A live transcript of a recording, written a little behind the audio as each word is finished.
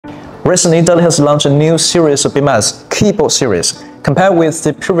Recently, Daly has launched a new series of BMS, keyboard series. Compared with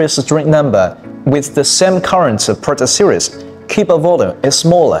the previous string number with the same current product series, keyboard volume is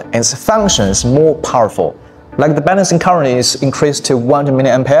smaller and its function is more powerful. Like the balancing current is increased to 100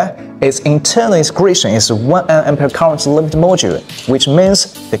 mA, its internal integration is 1 Ah current limit module, which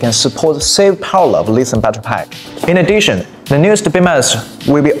means they can support the safe power of lithium battery pack. In addition, the newest BMS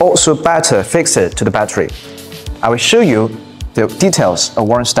will be also better fixed to the battery. I will show you the details of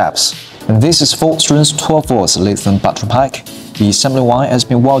warranty steps. And this is 4 strings 12 volts lithium battery pack. The assembly wire has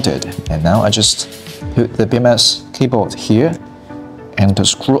been welded, and now I just put the BMS keyboard here and to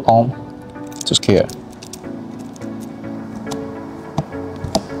screw on to here.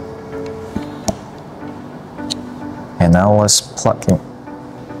 And now let's plug in.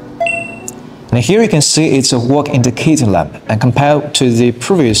 And here you can see it's a work indicator lamp, and compared to the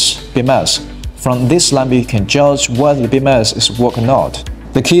previous BMS, from this lamp you can judge whether the BMS is working or not.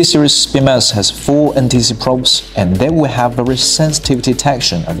 The K Series BMS has 4 NTC probes, and they will have very sensitive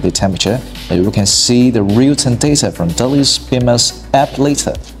detection of the temperature, and you can see the real-time data from Daly's BMS app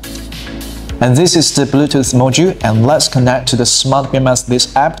later. And this is the Bluetooth module, and let's connect to the Smart BMS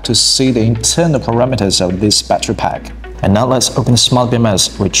this app to see the internal parameters of this battery pack. And now let's open the Smart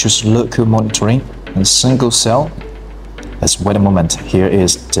BMS. We choose local monitoring and single cell. Let's wait a moment. Here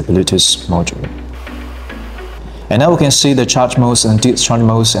is the Bluetooth module. And now we can see the charge modes and discharge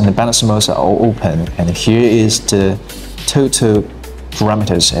modes and the balance modes are all open. And here is the total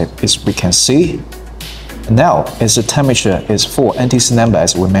parameters as we can see. Now is the temperature is 4 NTC number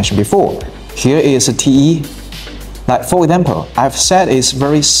as we mentioned before. Here is a TE. Like for example, I've said it's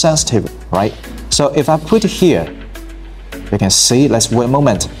very sensitive, right? So if I put it here, you can see, let's wait a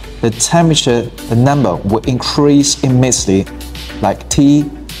moment, the temperature, the number will increase immediately, like T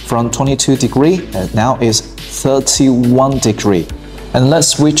from 22 degree and now is 31 degree. And let's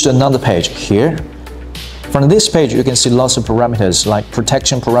switch to another page here. From this page, you can see lots of parameters like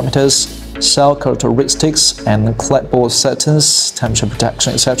protection parameters, cell characteristics, and clapboard settings, temperature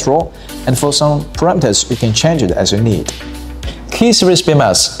protection, etc. And for some parameters, you can change it as you need. K Series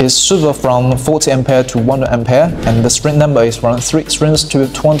BMS is suitable from 40 A to 100 A, and the string number is from 3 strings to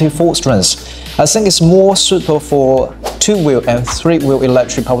 24 strings. I think it's more suitable for 2-wheel and 3-wheel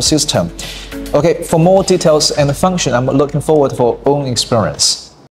electric power system. Okay, for more details and function, I'm looking forward for own experience.